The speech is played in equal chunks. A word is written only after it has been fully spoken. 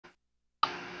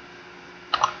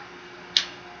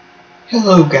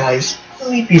Hello guys,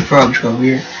 Sleepy Frog Troll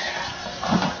here.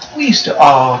 We used to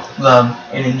all love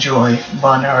and enjoy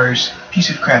Von R's piece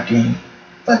of crap game,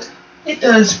 but it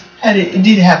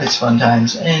did have its fun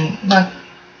times, and not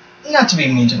to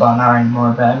be mean to Von R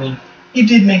anymore, but I mean he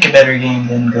did make a better game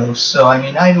than Ghost, so I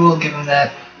mean I will give him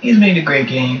that. He's made a great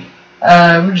game.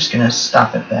 We're just gonna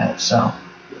stop at that. So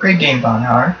great game, Von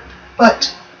R,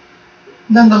 but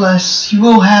nonetheless, you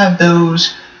will have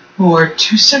those who are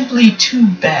simply too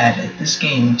bad at this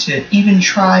game to even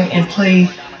try and play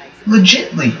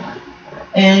legitly.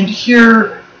 And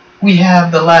here we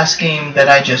have the last game that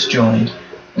I just joined.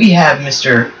 We have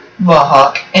Mr.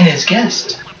 Vahawk and his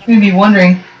guest. You may be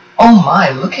wondering, oh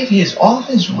my, look at all of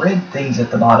his red things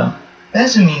at the bottom.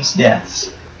 That means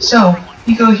deaths. So,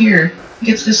 you go here, he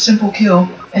gets this simple kill,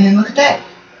 and then look at that.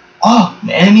 Oh, an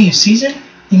enemy of season?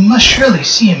 You must surely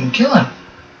see him and kill him.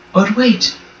 But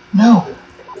wait, no.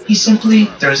 He simply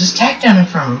throws his tack down in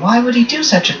front of him. Why would he do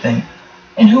such a thing?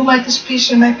 And who might this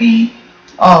person be?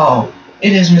 Oh,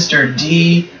 it is Mr.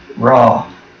 D. Raw.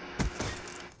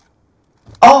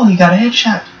 Oh, he got a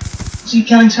headshot. Is he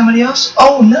killing somebody else?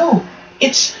 Oh no,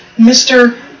 it's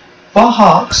Mr.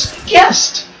 Vahawk's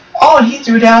guest. Oh, and he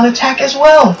threw down an attack as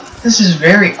well. This is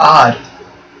very odd.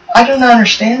 I do not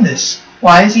understand this.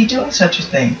 Why is he doing such a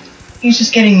thing? He's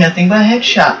just getting nothing but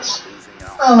headshots.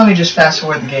 Oh, let me just fast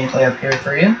forward the gameplay up here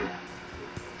for you.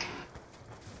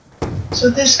 So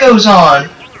this goes on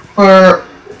for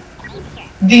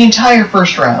the entire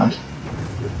first round.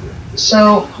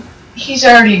 So he's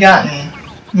already gotten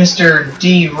Mr.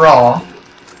 D. Raw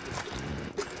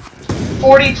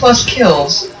 40 plus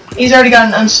kills. He's already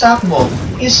gotten unstoppable.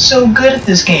 He's so good at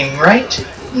this game, right?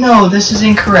 No, this is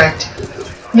incorrect.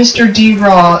 Mr. D.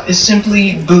 Raw is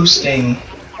simply boosting.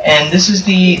 And this is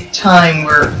the time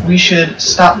where we should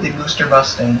stop the booster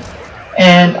busting.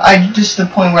 And just the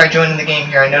point where I joined in the game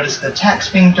here, I noticed the attacks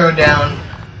being thrown down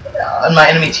on my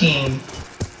enemy team,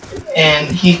 and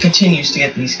he continues to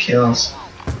get these kills.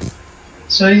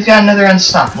 So he's got another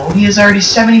unstoppable. He has already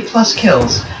 70 plus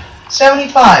kills.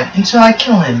 75 until I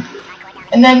kill him.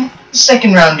 And then the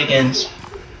second round begins.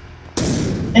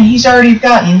 And he's already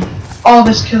gotten all of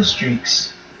his kill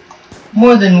streaks.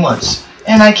 More than once.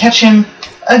 And I catch him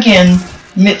again,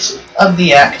 midst of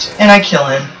the act, and I kill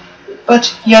him.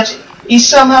 But yet, he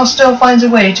somehow still finds a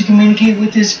way to communicate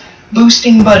with his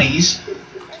boosting buddies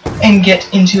and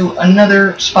get into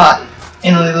another spot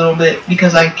in a little bit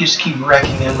because I just keep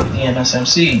wrecking him with the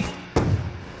MSMC.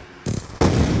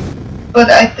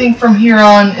 But I think from here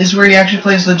on is where he actually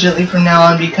plays legitly from now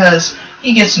on because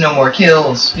he gets no more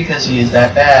kills because he is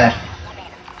that bad.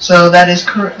 So that is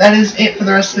it for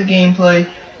the rest of the gameplay.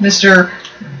 Mr.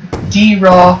 D.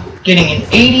 Raw getting an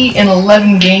 80 and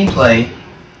 11 gameplay,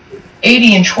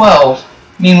 80 and 12.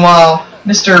 Meanwhile,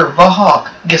 Mr. Vahawk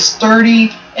gets 30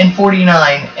 and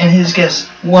 49, and his guest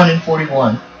 1 and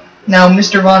 41. Now,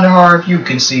 Mr. Von R, if you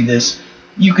can see this,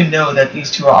 you can know that these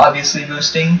two are obviously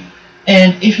boosting.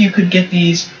 And if you could get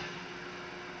these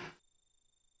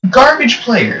garbage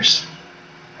players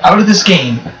out of this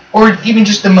game, or even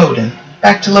just demote them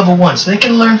back to level 1 so they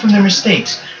can learn from their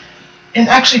mistakes and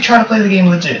actually try to play the game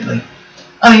legitimately.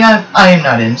 I mean, I am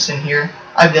not innocent here.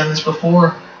 I've done this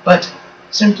before, but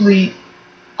simply,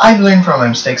 I've learned from my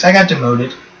mistakes. I got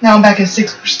demoted. Now I'm back at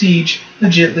 6 prestige,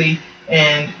 legitly,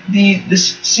 and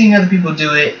seeing other people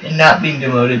do it and not being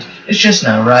demoted, it's just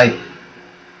not right.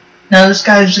 Now this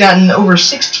guy's gotten over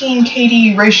 16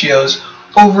 KD ratios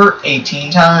over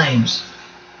 18 times.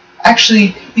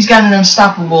 Actually, he's gotten an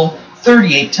unstoppable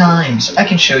 38 times. I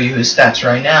can show you his stats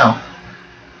right now.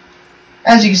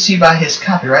 As you can see by his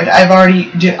copyright, I've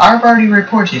already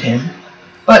reported him,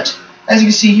 but as you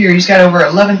can see here, he's got over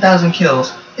 11,000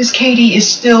 kills. His KD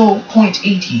is still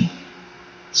 .80.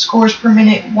 Scores per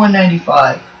minute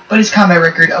 195, but his combat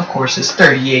record, of course, is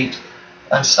 38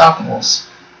 unstoppables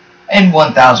and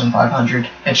 1,500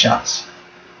 headshots.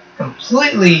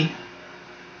 Completely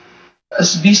a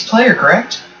beast player,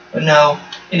 correct? But no,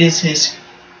 it is his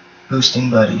boosting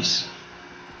buddies.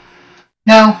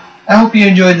 Now, I hope you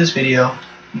enjoyed this video,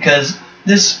 because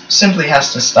this simply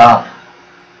has to stop.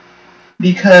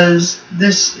 Because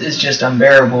this is just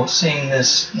unbearable, seeing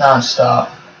this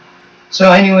non-stop.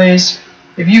 So anyways,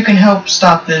 if you can help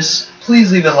stop this,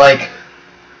 please leave a like,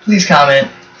 please comment,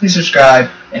 please subscribe,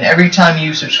 and every time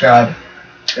you subscribe,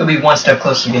 it'll be one step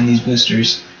closer to getting these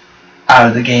boosters out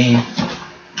of the game.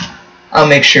 I'll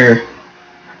make sure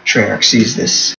Treyarch sees this.